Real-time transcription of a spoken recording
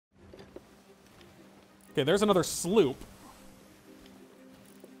Okay, there's another sloop.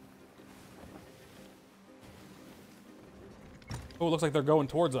 Oh, it looks like they're going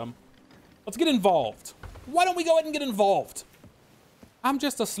towards them. Let's get involved. Why don't we go ahead and get involved? I'm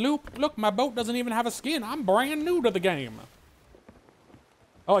just a sloop. Look, my boat doesn't even have a skin. I'm brand new to the game.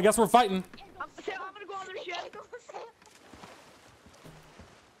 Oh, I guess we're fighting. I'm gonna go on the ship.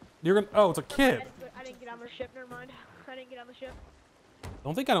 You're gonna. Oh, it's a kid. I didn't get on the ship. Never mind. I didn't get on the ship.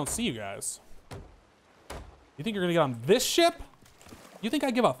 Don't think I don't see you guys. You think you're gonna get on this ship? You think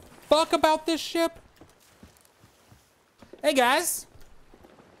I give a fuck about this ship? Hey guys.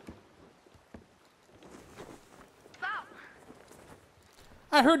 Stop.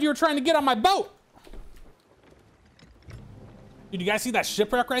 I heard you were trying to get on my boat. Did you guys see that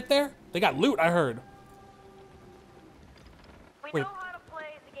shipwreck right there? They got loot, I heard. We Wait. know how to play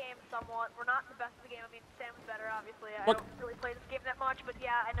the game somewhat. We're not the best of the game. I mean, Sam's better, obviously. I What? don't really play this game that much, but yeah,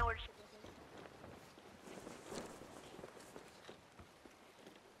 I know where to shoot this.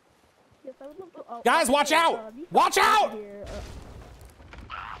 Yes, I would love to, oh, Guys, watch out! Watch out! Here,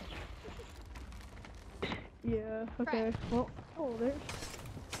 yeah, okay. Well, oh, there's...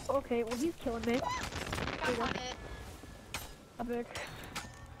 Okay, well, he's killing me. Epic.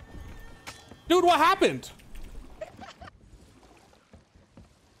 Dude, what happened?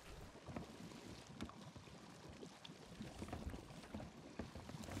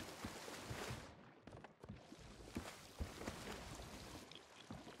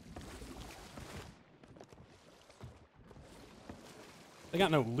 They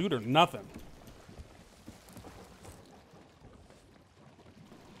got no loot or nothing.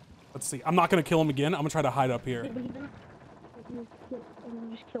 Let's see. I'm not gonna kill him again. I'm gonna try to hide up here. He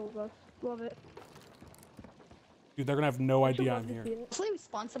just kills us. Love it. Dude, they're gonna have no idea I'm here. Hopefully we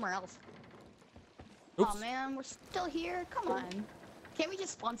spawn somewhere else. Oops. Oh man, we're still here. Come on. Can't we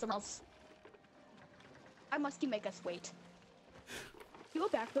just spawn somewhere else? Why must you make us wait? You go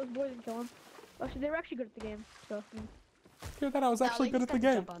back to those boys and kill them. Actually, they were actually good at the game, so... Hear that I was actually No, good they at the just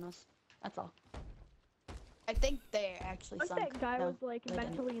had to game. jump on us. That's all. I think they actually Like sunk. that guy No, was like they didn't.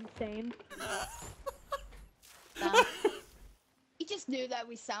 mentally insane. No. He just knew that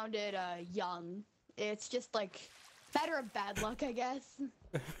we sounded young. It's just like better of bad luck, I guess.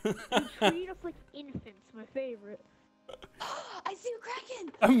 He treated us like infants, my favorite. I see a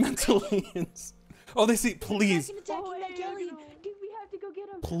kraken. I'm mentally insane. Oh, they see. Please, Kraken attacking that jelly. Dude, we have to go get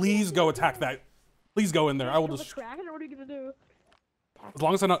him. please go attack that. Please go in there. I will Kill just. the Kraken, or what are you gonna do? As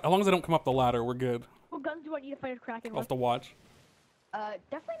long as I don't come up the ladder, we're good. What guns do I need to fight a Kraken I'll have with? to watch.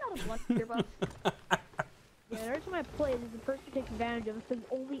 Definitely not a blunt buff. Yeah, every time I play, there's a person who takes advantage of it because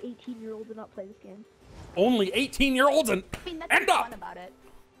only 18-year-olds do not play this game. Only 18-year-olds and I mean, that's end what's up. fun about it.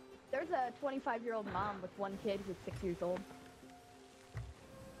 There's a 25-year-old mom with one kid who's 6 years old.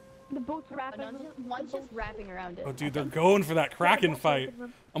 The boat's wrapping. One's just wrapping around it. Oh, dude, they're going for that Kraken fight.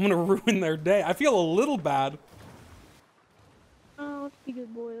 I'm gonna ruin their day. I feel a little bad. Oh, let's be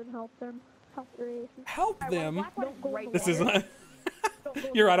good boys and help them. Help their aces. Help them. Don't go in the This is. water. Don't go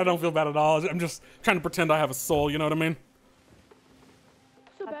in You're the right. I water. don't feel bad at all. I'm just trying to pretend I have a soul. You know what I mean?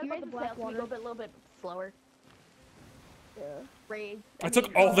 So bad You about guys the would say black we water. go a little bit slower. Yeah. Raise. I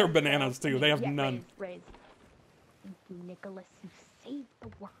took all their bananas too. They have yeah, none. Raise. Thank you, Nicholas. You saved the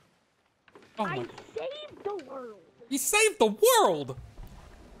world. Oh I my. saved the world. You saved the world.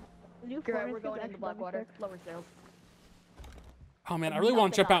 New Girl, forest we're is going into actually Blackwater. sick. Lower sails. Oh man, I really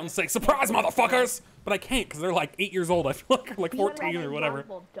want to jump out and say, "Surprise, motherfuckers!" But I can't because they're like 8 years old. I feel like 14 or whatever.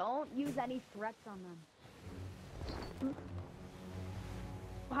 Don't use any threats on them.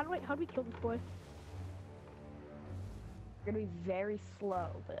 How do we kill this boy? We're gonna be very slow,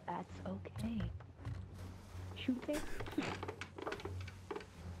 but that's okay. Shoot things?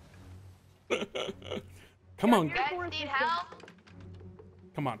 Come on, You guys need help?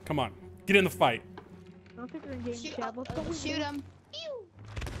 come on, come on. Get in the fight. I don't think we're in game Shoot, chat. Let's go with shoot it. him.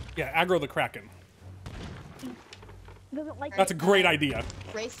 Yeah, aggro the Kraken. He doesn't like That's a great idea.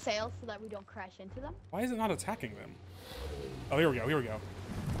 Raise sails so that we don't crash into them. Why is it not attacking them? Oh, here we go. Here we go.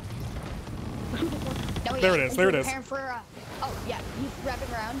 No, There it is, there it is. Preparing for, oh, yeah, he's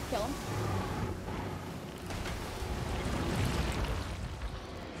wrapping around. Kill him.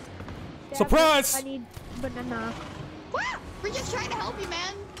 Surprise! I need banana. Woo! We're just trying to help you,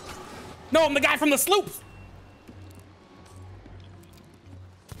 man. No, I'm the guy from the sloop.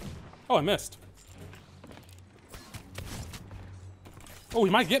 Oh, I missed. Oh,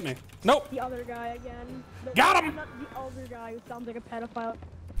 he might get me. Nope. The other guy again. Got him! Not the other guy who sounds like a pedophile.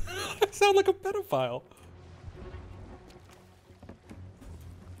 I sound like a pedophile.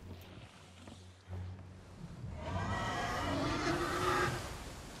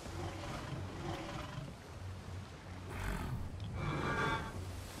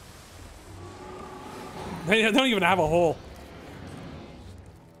 They don't even have a hole.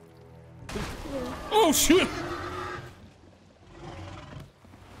 Oh shit!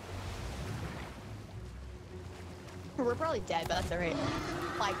 We're probably dead, but that's alright.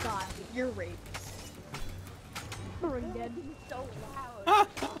 My god, you're raped. We're dead. So loud.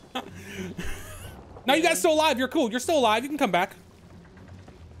 No, you guys still alive. You're cool. You're still alive. You can come back.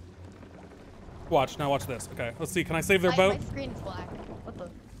 Watch. Now watch this. Okay, let's see. Can I save their boat? My screen's black. What the?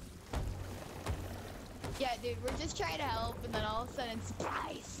 Yeah, dude, we're just trying to help, and then all of a sudden,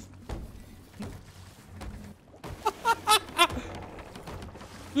 surprise!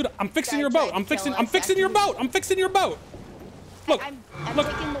 Dude, I'm fixing your Guy boat. tried I'm to fixing. kill I'm us fixing your after boat. I'm fixing your boat. Look, I'm look.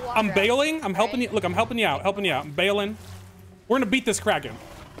 taking the water I'm out, bailing. I'm helping right? you. Look, I'm helping you out. Helping you out. I'm bailing. We're gonna beat this kraken.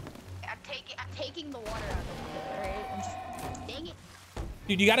 I'm taking the water out of it, alright? I'm just, dang it.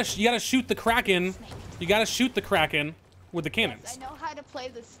 Dude, you gotta shoot the kraken. You gotta shoot the kraken with the I cannons. know how to play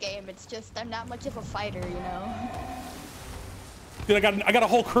this game, it's just, I'm not much of a fighter, you know? Dude, I got a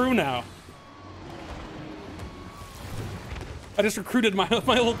whole crew now. I just recruited my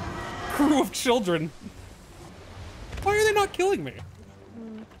little crew of children. Why are they not killing me?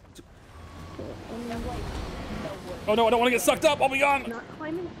 Oh no, I don't want to get sucked up. I'll be gone. Not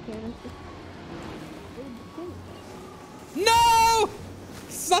climbing cannons. No!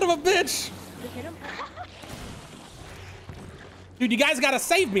 Son of a bitch! Just hit him. Dude, you guys gotta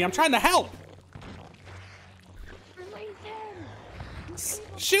save me. I'm trying to help. Release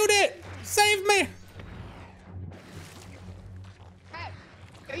him! Shoot it! Save me! Crap.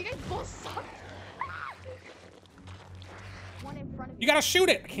 Are you guys both suck? One in front of You gotta shoot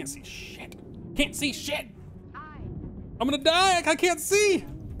it. I can't see shit. Can't see shit. I. I'm gonna die. I can't see.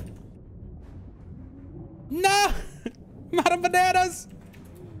 No! I'm out of bananas.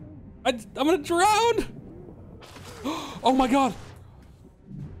 I'm gonna drown. Oh my god.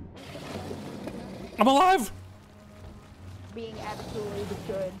 I'm alive. Being absolutely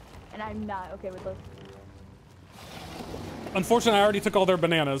destroyed, and I'm not okay with this. Unfortunately, I already took all their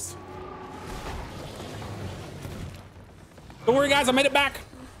bananas. Don't worry, guys. I made it back.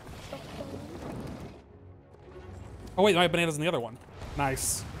 Oh wait, I have bananas in the other one.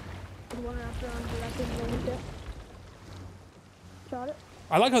 Nice. One after on that thing really it. Shot it.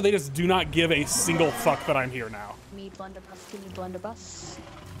 I like how they just do not give a single fuck that I'm here now. Me blunderbuss, can you blunderbuss?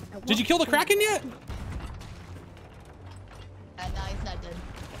 Did you kill the kraken yet? No, he's not dead.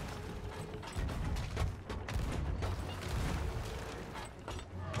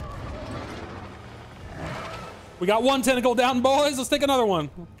 We got one tentacle down, boys. Let's take another one.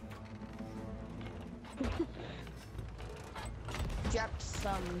 Dropped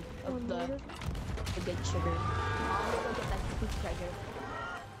some of the good sugar. I'm gonna go get that cookie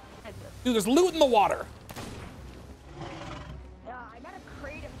treasure. Dude, there's loot in the water. Yeah, I got a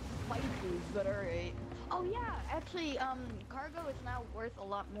crate of spices, but alright. Oh yeah, actually, cargo is now worth a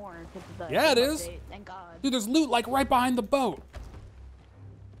lot more because of the Yeah, it update. is. Thank God. Dude, there's loot like right behind the boat.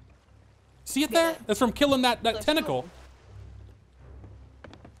 See it there? Yeah. That's from killing that That's tentacle. cool.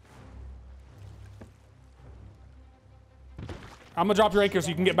 I'm gonna drop your anchor so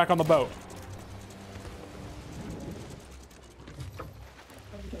you can get back on the boat.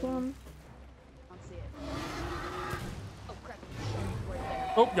 One. I don't see it. Oh crap! Right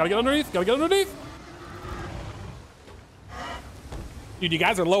there. Oh, gotta get underneath. Gotta get underneath. Dude, you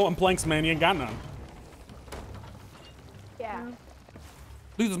guys are low on planks, man. You ain't got none. Yeah.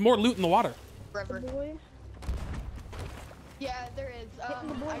 Dude, there's more loot in the water. River. Boy. Yeah, there is. Hitting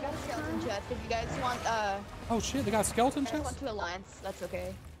the boy I got a all the skeleton time. chest. If you guys want, Oh shit, they got a skeleton I want chest? to alliance. That's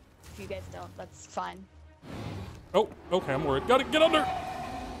okay. If you guys don't, that's fine. Oh, okay, I'm worried. Gotta get under.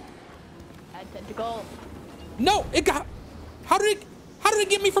 Add tentacle. No, it got. How did it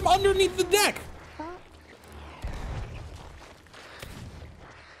get me from underneath the deck?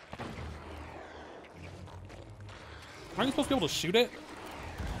 Aren't you supposed to be able to shoot it?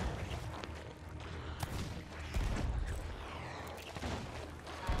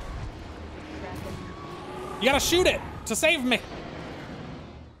 You gotta shoot it to save me.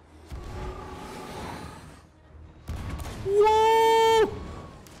 Woo!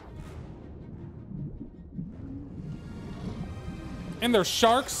 And there's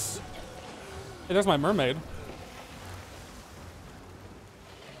sharks. Hey, there's my mermaid.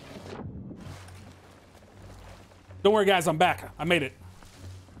 Don't worry, guys. I'm back. I made it.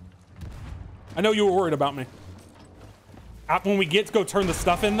 I know you were worried about me. When we get to go turn the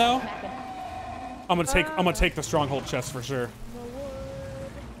stuff in, though, I'm gonna take the stronghold chest for sure.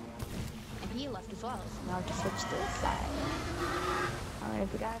 And he left as well, so now I'll just switch to this side. Oh, there's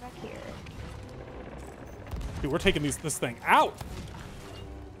the guy back here. Dude, we're taking this thing out.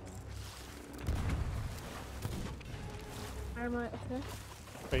 Dynamite. Okay.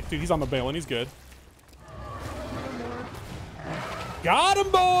 Hey, dude, he's on the bailing. He's good. No more. Got him,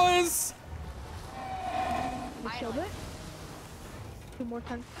 boys! We killed it. 2 more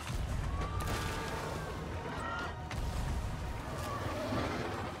times.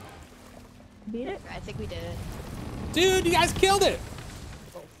 Beat it? I think we did it. Dude, you guys killed it!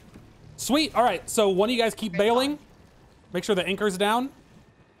 Sweet. All right, so one of you guys keep bailing. Make sure the anchor's down.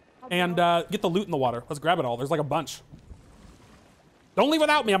 And get the loot in the water. Let's grab it all. There's like a bunch. Don't leave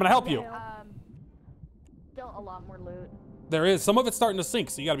without me. I'm going to help you. Still a lot more loot. There is. Some of it's starting to sink,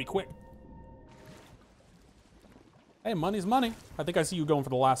 so you got to be quick. Hey, money's money. I think I see you going for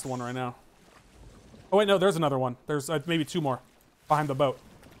the last one right now. Oh, wait, no, there's another one. There's maybe 2 more behind the boat.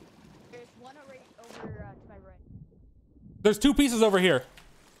 There's one right over to my right. There's 2 pieces over here.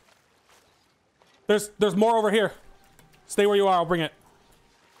 There's more over here. Stay where you are. I'll bring it.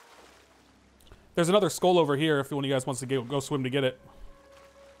 There's another skull over here if one of you guys wants to go swim to get it.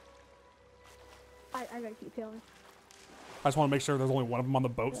 I gotta keep tailing. I just want to make sure there's only one of them on the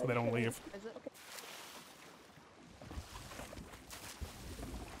boat so they don't leave. Is it? Okay.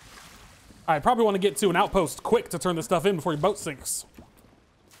 I probably want to get to an outpost quick to turn this stuff in before your boat sinks.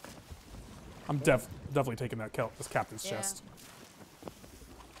 I'm definitely taking this captain's chest.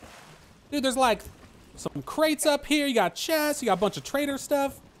 Dude, there's like some crates up here. You got chests. You got a bunch of trader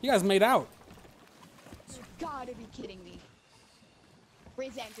stuff. You guys made out. You gotta be kidding me.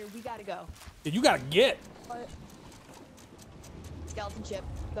 Raise anchor. We gotta go. Dude, you gotta get. What? Skeleton ship.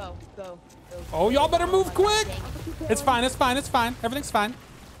 Go. Oh, y'all better move quick. It's fine. It's fine. It's fine. Everything's fine.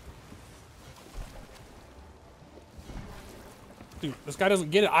 Dude, this guy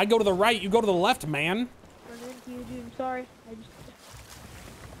doesn't get it. I go to the right. You go to the left, man. Run into you, dude. I'm sorry.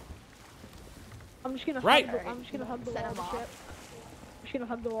 I'm just gonna Right. I'm just gonna hug the wall of the ship. I'm just gonna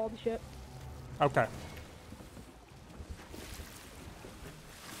hug the wall of the ship. Okay.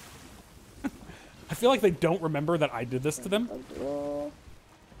 I feel like they don't remember that I did this to them.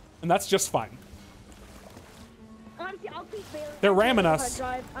 And that's just fine. Honestly, I'll keep bailing. They're ramming us.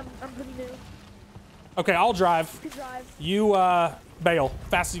 I'm pretty new. Okay, I'll drive. You can drive. You, bail.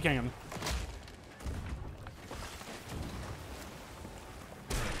 Fast as you can.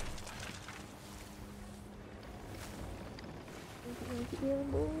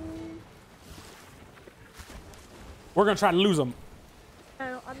 We're gonna try to lose them. I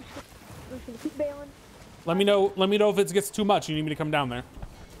don't know, I'm just gonna keep bailing. Let me know if it gets too much. You need me to come down there.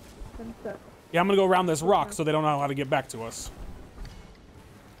 I'm stuck. Yeah, I'm gonna go around this rock so they don't know how to get back to us.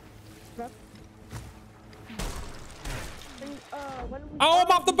 Oh,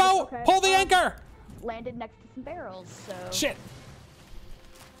 I'm off the boat! Okay. Pull the anchor! Landed next to some barrels, so. Shit!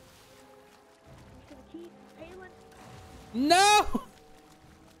 Just gonna keep bailing. No!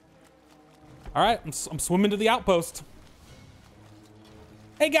 All right, I'm swimming to the outpost.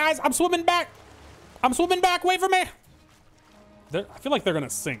 Hey guys, I'm swimming back. I'm swimming back. Wait for me. I feel like they're gonna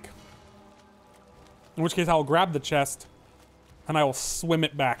sink. In which case, I'll grab the chest and I will swim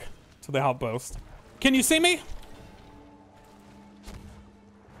it back to the outpost. Can you see me?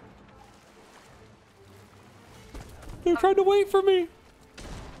 They're trying to wait for me.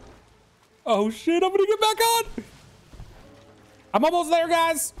 Oh shit, I'm gonna get back on. I'm almost there,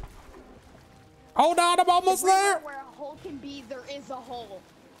 guys. Hold on, I'm almost there. Where a hole can be, there is a hole.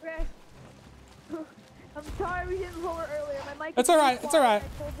 Okay. I'm sorry we didn't pull her earlier. My mic. It's all right. It's all right.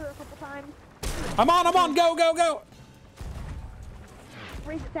 I pulled her a couple times. I'm on. Go, go, go.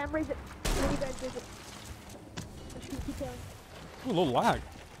 Raise it, Sam. Raise it. What do you guys raise it? I'm just gonna keep going. Ooh, a little lag.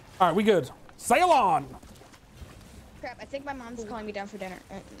 All right, we good. Sail on. Crap, I think my mom's calling me down for dinner.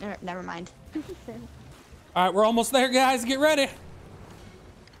 Never mind. All right, we're almost there, guys. Get ready.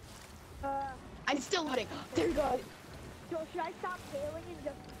 I'm still loading. There you go. So should I stop failing and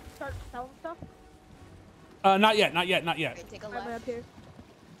just start selling stuff? Not yet. Not yet. Not yet. Okay, take a Why am I up left. here?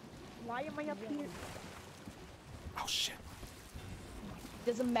 Why am I up here? Oh shit.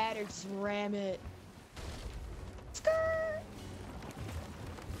 Doesn't matter, just ram it.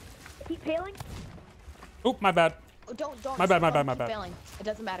 Keep failing? Oop, my bad. Oh, don't. My bad, my don't bad, my keep bad. Failing. It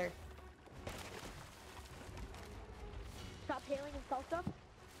doesn't matter. Stop failing and sell stuff?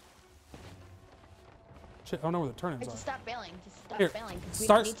 Shit, I don't know where the turn-ins Just are. stop failing. Just stop Here, failing. 'Cause we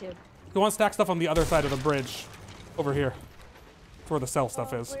start- don't need to. You want to stack stuff on the other side of the bridge. Over here. That's where the sell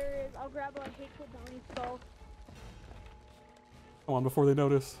stuff is. Where is? I'll grab a hateful bounty skull. Come on, before they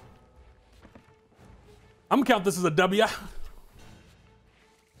notice. I'm gonna count this as a W.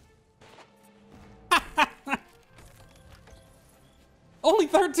 Only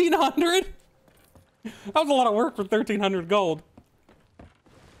 1,300? That was a lot of work for 1,300 gold.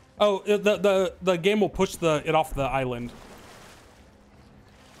 Oh, the game will push it off the island.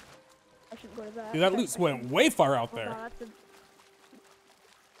 What is that? Dude, that loot went way far out Oh, there. God, that's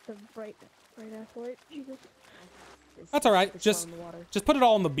the bright ass light. Jesus. That's all right. It's Just slow in the water. put it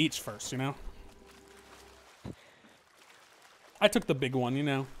all on the beach first, you know? I took the big one, you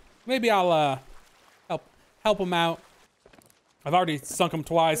know? Maybe I'll, help him out. I've already sunk him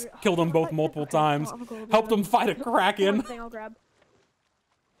twice, killed them both multiple times, helped them fight a kraken. One thing I'll grab.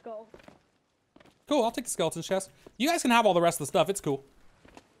 Go. Cool, I'll take the skeleton chest. You guys can have all the rest of the stuff. It's cool.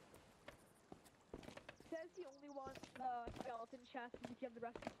 Says he only wants skeleton chest if you have the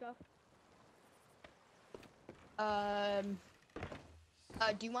rest of the stuff.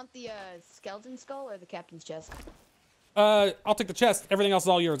 Do you want the skeleton skull or the captain's chest? I'll take the chest. Everything else is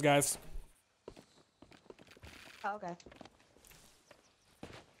all yours, guys. Oh, okay.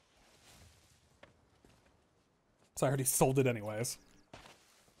 So I already sold it anyways. You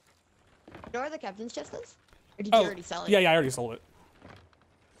know where the captain's chest is? Or did you already sell it? Yeah, I already sold it.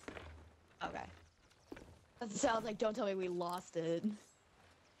 Okay. That sounds like, don't tell me we lost it.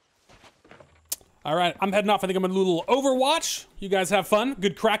 All right, I'm heading off. I think I'm gonna do a little Overwatch. You guys have fun.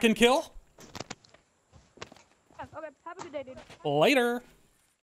 Good kraken kill. Yeah, okay, have a good day, dude. Later.